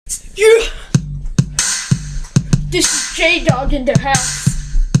Yeah. This is J Dawg in the house.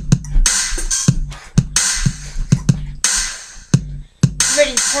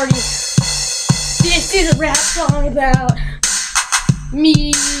 Ready to party. This is a rap song about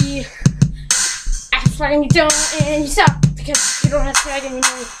me acting dumb and you suck because you don't have swag anymore.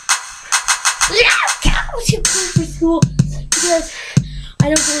 Yeah, I don't go for school because I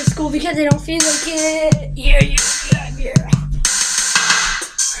don't go to school because I don't feel like it. Yeah.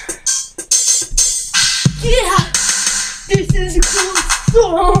 Yeah, this is a cool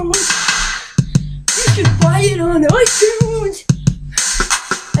song. You should buy it on iTunes.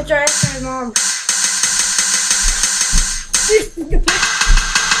 I tried to tell my mom. This is the best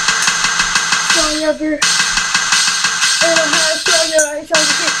song ever. I don't know how to tell you. I tried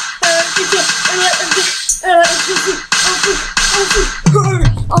to say, I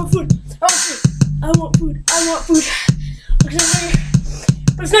want food.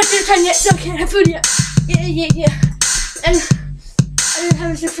 But it's not dinner time yet, so I can't have food yet. Yeah. And I didn't have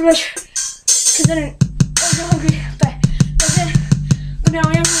anything for lunch because I wasn't hungry. But now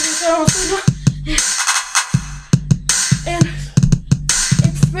I am hungry, so I don't want food now. And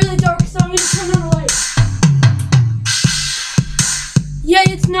it's really dark, so I'm gonna turn on the light. Yeah,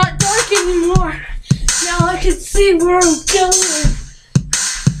 it's not dark anymore. Now I can see where I'm going.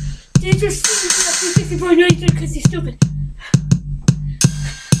 They just see me up to 64.93 because he's stupid.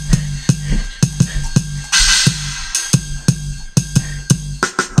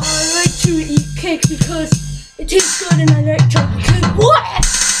 I like to eat cake because it tastes good and I like chocolate cake. What?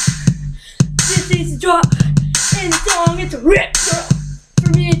 This is a drop in the song. It's a rip drop for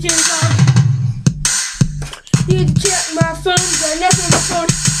me and J Dawg. You need to check my phone, but nothing on my phone.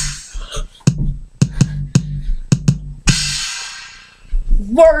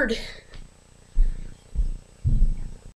 Word.